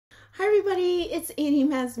Hi everybody, it's Annie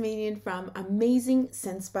Mazmanian from Amazing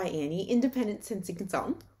Scents by Annie, independent Scentsy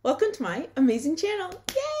consultant. Welcome to my amazing channel.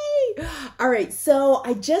 Yay! All right, so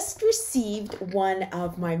I just received one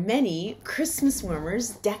of my many Christmas warmers,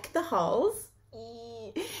 Deck the Halls.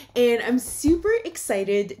 And I'm super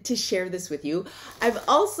excited to share this with you. I've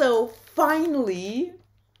also finally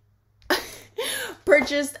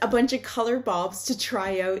purchased a bunch of color bulbs to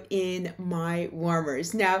try out in my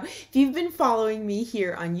warmers. Now, if you've been following me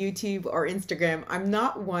here on YouTube or Instagram, I'm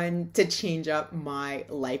not one to change up my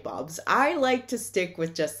light bulbs. I like to stick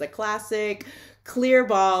with just the classic clear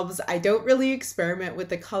bulbs. I don't really experiment with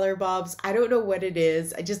the color bulbs. I don't know what it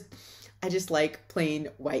is. I just like plain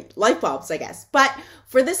white light bulbs, I guess. But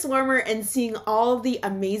for this warmer and seeing all the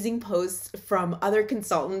amazing posts from other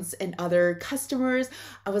consultants and other customers,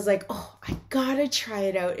 I was like, oh, I gotta try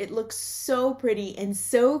it out. It looks so pretty and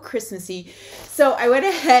so Christmassy. So I went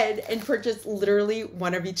ahead and purchased literally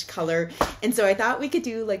one of each color. And so I thought we could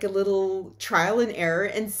do like a little trial and error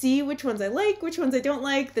and see which ones I like, which ones I don't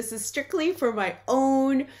like. This is strictly for my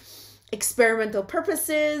own experimental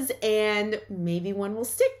purposes, and maybe one will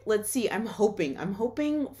stick. Let's see. I'm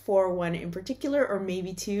hoping for one in particular, or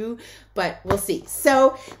maybe two, but we'll see.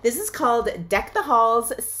 So this is called Deck the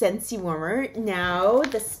Halls Scentsy Warmer. Now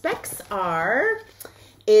the specs are,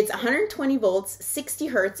 it's 120 volts, 60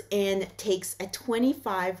 hertz, and takes a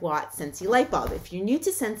 25 watt Scentsy light bulb. If you're new to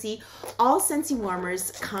Scentsy, all Scentsy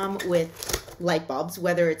warmers come with light bulbs,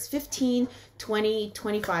 whether it's 15, 20,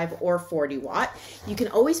 25, or 40 watt. You can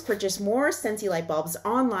always purchase more Scentsy light bulbs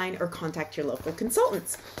online or contact your local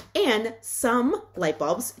consultants. And some light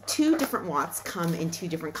bulbs, 2 different watts, come in 2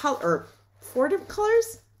 different colors, or 4 different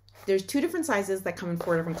colors. There's 2 different sizes that come in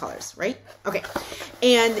 4 different colors, right? Okay.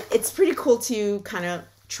 And it's pretty cool to kind of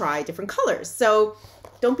try different colors. So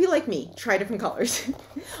don't be like me, try different colors.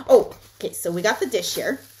 Oh, okay. So we got the dish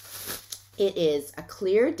here. It is a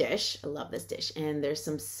clear dish. I love this dish. And there's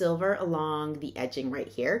some silver along the edging right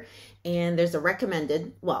here. And there's a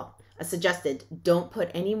recommended, well, a suggested, don't put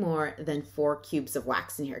any more than 4 cubes of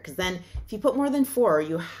wax in here. Because then if you put more than 4,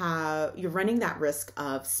 you're running that risk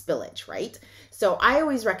of spillage, right? So I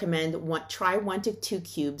always recommend try 1 to 2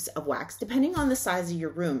 cubes of wax, depending on the size of your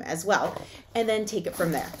room as well. And then take it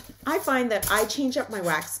from there. I find that I change up my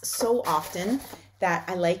wax so often that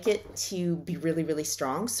I like it to be really, really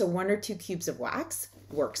strong. So 1 or 2 cubes of wax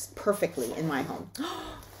works perfectly in my home.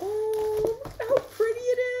 Oh, look at how pretty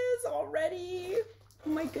it is already. Oh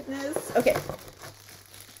my goodness. Okay, let's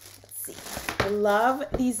see. I love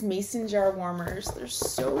these mason jar warmers. They're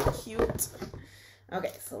so cute.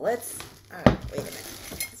 Okay, so let's, wait a minute.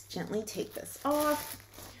 Let's gently take this off.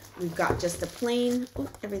 We've got just a plain, oh,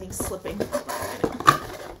 everything's slipping.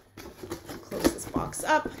 Close this box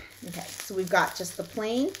up. Okay, so we've got just the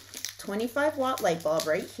plain 25 watt light bulb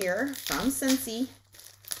right here from Scentsy.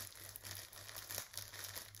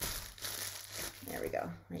 There we go,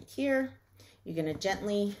 right here. You're gonna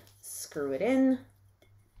gently screw it in.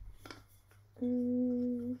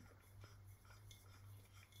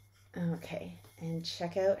 Okay, and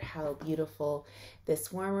check out how beautiful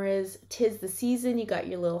this warmer is. 'Tis the season. You got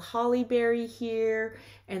your little holly berry here,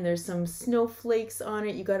 and there's some snowflakes on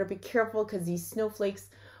it. You got to be careful because these snowflakes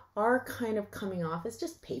are kind of coming off. It's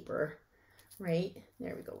just paper, right?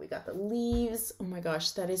 There we go. We got the leaves. Oh my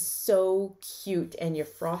gosh, that is so cute. And your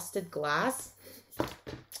frosted glass.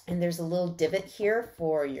 And there's a little divot here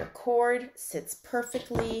for your cord. Sits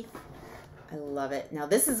perfectly. I love it. Now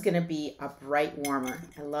this is going to be a bright warmer.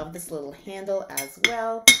 I love this little handle as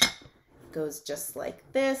well. Goes just like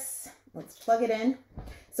this. Let's plug it in.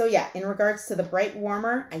 So yeah, in regards to the bright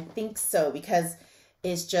warmer, I think so, because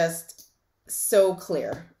it's just so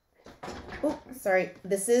clear. Oh, sorry.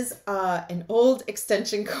 This is an old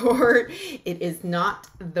extension cord. It is not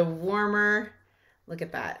the warmer. Look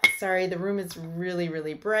at that. Sorry, the room is really,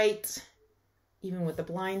 really bright, even with the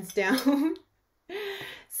blinds down.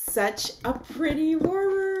 Such a pretty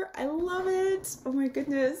warmer. I love it. Oh my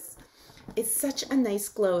goodness. It's such a nice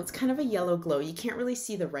glow. It's kind of a yellow glow. You can't really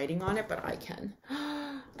see the writing on it, but I can.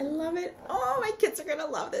 I love it. Oh, my kids are going to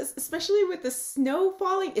love this, especially with the snow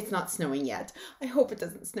falling. It's not snowing yet. I hope it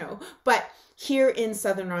doesn't snow. But here in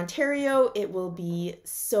Southern Ontario, it will be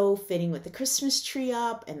so fitting with the Christmas tree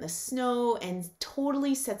up and the snow, and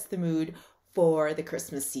totally sets the mood for the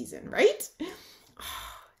Christmas season, right?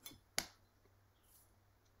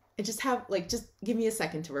 I just have, like, just give me a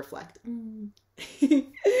second to reflect.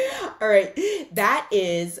 All right, that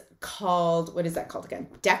is called, what is that called again?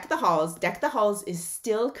 Deck the Halls. Deck the Halls is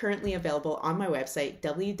still currently available on my website,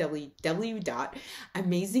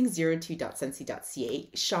 www.amazing02.scentsy.ca.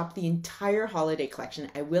 Shop the entire holiday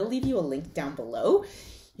collection. I will leave you a link down below.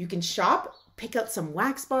 You can shop, pick out some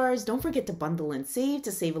wax bars. Don't forget to bundle and save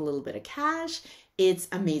to save a little bit of cash. It's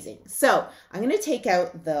amazing. So I'm going to take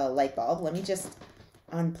out the light bulb. Let me just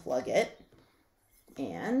unplug it.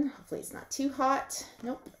 And hopefully it's not too hot.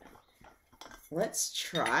 Nope. Let's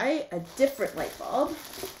try a different light bulb.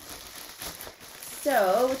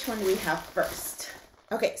 So which one do we have first?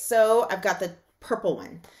 Okay, so I've got the purple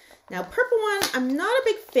one. Now purple one, I'm not a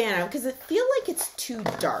big fan of because I feel like it's too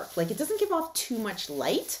dark. Like it doesn't give off too much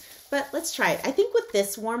light, but let's try it. I think with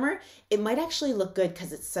this warmer, it might actually look good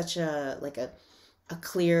because it's such a, like a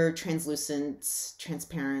clear, transparent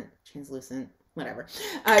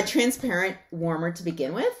warmer to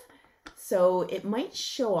begin with. So it might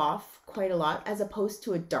show off quite a lot as opposed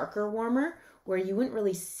to a darker warmer where you wouldn't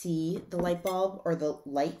really see the light bulb or the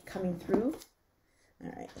light coming through.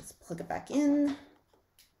 All right, let's plug it back in.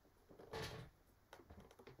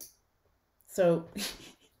 So,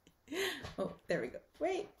 oh, there we go.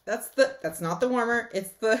 Wait, that's not the warmer. It's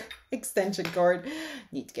the extension cord.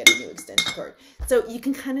 Need to get a new extension cord. So you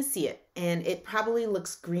can kind of see it, and it probably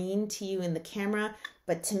looks green to you in the camera,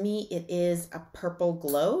 but to me it is a purple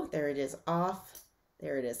glow. There it is off.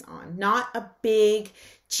 There it is on. Not a big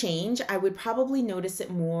change. I would probably notice it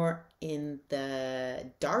more in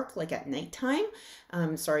the dark, like at nighttime.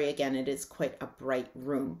 Sorry, again, it is quite a bright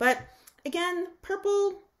room, but again,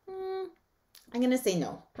 purple, I'm going to say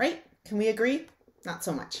no, right? Can we agree? Not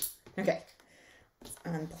so much. Okay, let's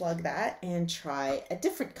unplug that and try a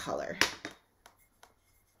different color.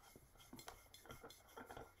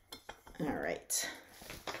 All right.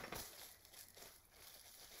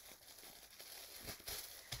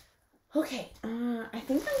 Okay, I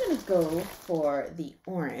think I'm going to go for the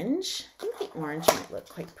orange. I think the orange might look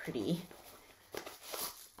quite pretty.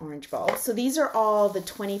 Orange bulb. So these are all the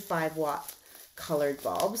 25 watt colored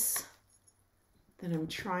bulbs that I'm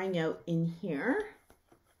trying out in here.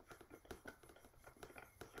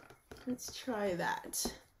 Let's try that.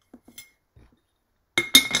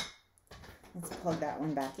 Let's plug that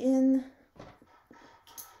one back in.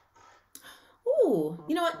 Ooh,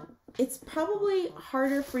 you know what? It's probably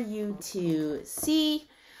harder for you to see,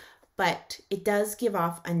 but it does give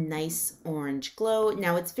off a nice orange glow.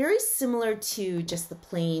 Now it's very similar to just the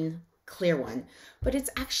plain clear one, but it's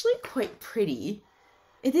actually quite pretty.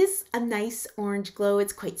 It is a nice orange glow.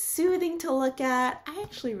 It's quite soothing to look at. I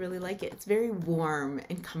actually really like it. It's very warm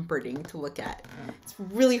and comforting to look at. It's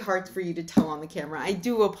really hard for you to tell on the camera. I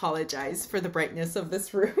do apologize for the brightness of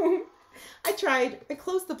this room. I tried. I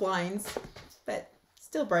closed the blinds, but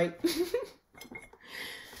still bright.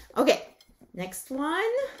 Okay, next one.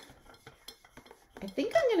 I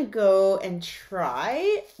think I'm going to go and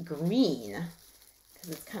try green because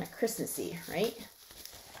it's kind of Christmassy, right?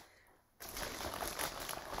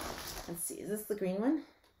 Let's see, is this the green one?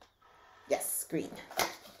 Yes, green.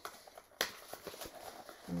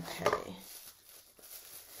 Okay.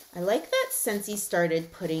 I like that Scentsy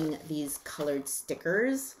started putting these colored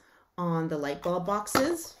stickers on the light bulb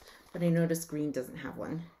boxes, but I noticed green doesn't have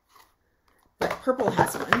one. But purple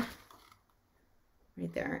has one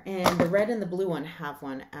right there. And the red and the blue one have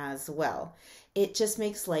one as well. It just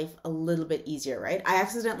makes life a little bit easier, right? I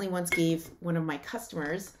accidentally once gave one of my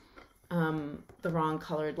customers the wrong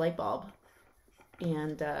colored light bulb,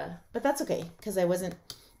 and but that's okay because I wasn't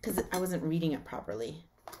reading it properly.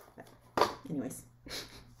 But anyways,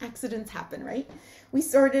 accidents happen, right? We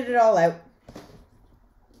sorted it all out.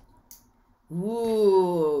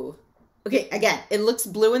 Ooh. Okay, again, it looks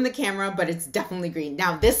blue in the camera, but it's definitely green.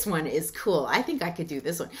 Now this one is cool. I think I could do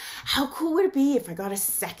this one. How cool would it be if I got a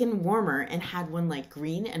second warmer and had one like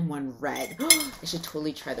green and one red? I should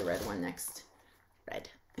totally try the red one next. Red.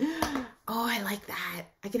 Oh, I like that.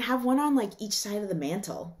 I can have one on like each side of the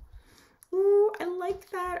mantle. Ooh, I like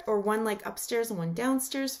that. Or one like upstairs and one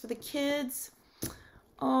downstairs for the kids.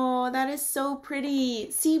 Oh, that is so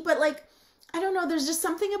pretty. See, but like, I don't know. There's just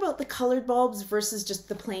something about the colored bulbs versus just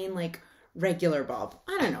the plain like regular bulb.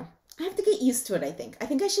 I don't know. I have to get used to it, I think. I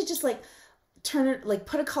think I should just like turn it, like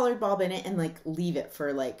put a colored bulb in it and like leave it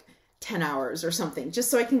for like 10 hours or something, just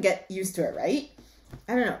so I can get used to it, right?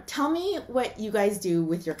 I don't know. Tell me what you guys do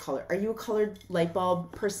with your color. Are you a colored light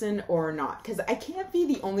bulb person or not? Because I can't be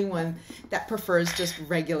the only one that prefers just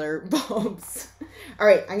regular bulbs. All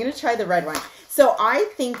right, I'm going to try the red one. So I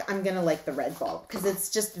think I'm going to like the red bulb because it's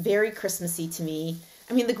just very Christmassy to me.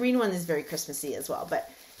 I mean, the green one is very Christmassy as well. But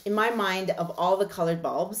in my mind, of all the colored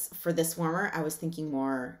bulbs for this warmer, I was thinking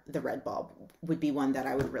more the red bulb would be one that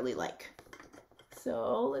I would really like.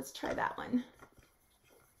 So let's try that one.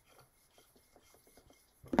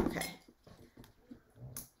 Okay.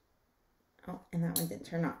 Oh, and that one didn't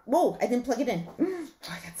turn on. Whoa, I didn't plug it in. Oh,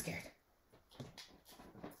 I got scared.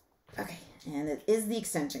 And it is the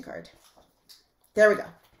extension card. There we go.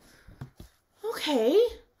 Okay,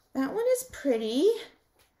 that one is pretty.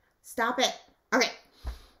 Stop it. Okay.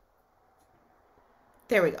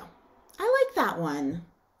 There we go. I like that one.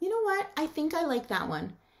 You know what? I think I like that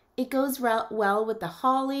one. It goes well with the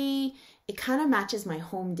holly. It kind of matches my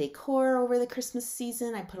home decor over the Christmas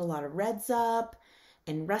season. I put a lot of reds up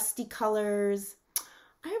and rusty colors.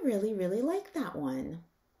 I really, really like that one.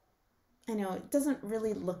 I know it doesn't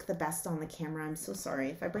really look the best on the camera. I'm so sorry.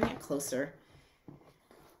 If I bring it closer.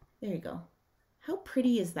 There you go. How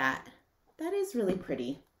pretty is that? That is really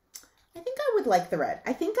pretty. I think I would like the red.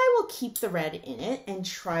 I think I will keep the red in it and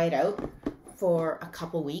try it out for a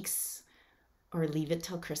couple weeks or leave it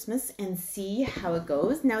till Christmas and see how it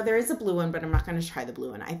goes. Now there is a blue one, but I'm not going to try the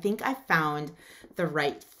blue one. I think I found the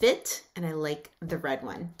right fit and I like the red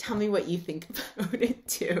one. Tell me what you think about it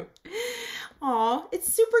too. Aw,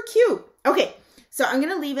 it's super cute. Okay, so I'm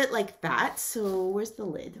going to leave it like that. So where's the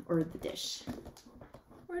lid or the dish?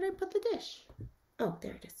 Where did I put the dish? Oh,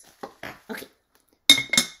 there it is. Okay.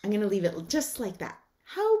 I'm going to leave it just like that.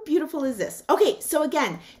 How beautiful is this? Okay, so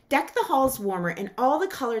again, Deck the Halls Warmer and all the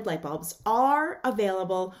colored light bulbs are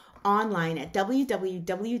available online at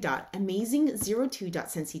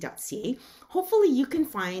www.amazing02.scentsy.ca. Hopefully you can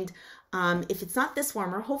find, if it's not this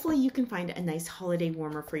warmer, hopefully you can find a nice holiday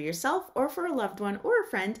warmer for yourself or for a loved one or a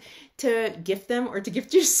friend to gift them or to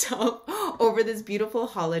gift yourself over this beautiful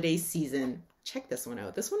holiday season. Check this one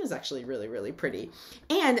out. This one is actually really, really pretty.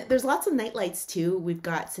 And there's lots of night lights too. We've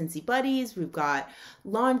got Scentsy Buddies, we've got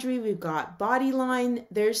laundry, we've got body line.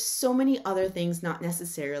 There's so many other things, not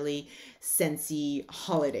necessarily Scentsy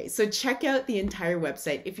holidays. So check out the entire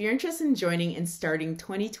website. If you're interested in joining and starting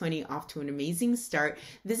 2020 off to an amazing start,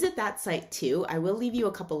 visit that site too. I will leave you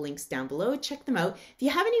a couple links down below. Check them out. If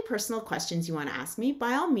you have any personal questions you want to ask me,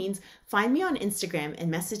 by all means, find me on Instagram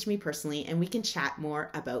and message me personally and we can chat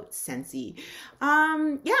more about Scentsy.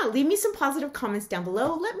 Yeah, leave me some positive comments down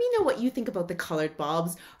below. Let me know what you think about the colored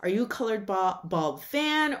bulbs. Are you a colored bulb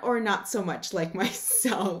fan or not so much like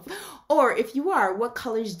myself? Or if you are, what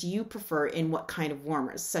colors do you prefer in what kind of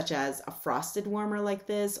warmers, such as a frosted warmer like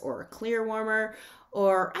this or a clear warmer,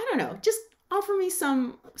 or I don't know, just offer me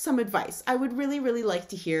some advice. I would really, really like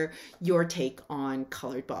to hear your take on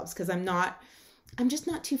colored bulbs because I'm just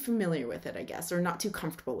not too familiar with it, I guess, or not too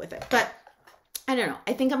comfortable with it. But I don't know.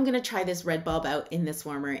 I think I'm going to try this red bulb out in this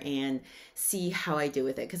warmer and see how I do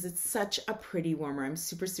with it because it's such a pretty warmer. I'm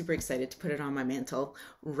super, super excited to put it on my mantle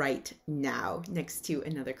right now next to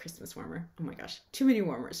another Christmas warmer. Oh my gosh, too many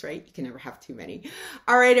warmers, right? You can never have too many.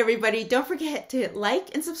 All right, everybody, don't forget to hit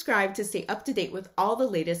like and subscribe to stay up to date with all the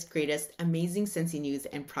latest, greatest, amazing Scentsy news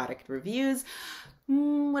and product reviews.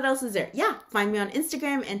 What else is there? Yeah, find me on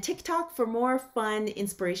Instagram and TikTok for more fun,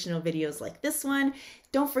 inspirational videos like this one.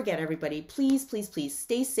 Don't forget, everybody, please, please, please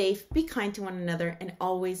stay safe, be kind to one another, and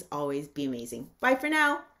always, always be amazing. Bye for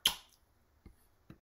now.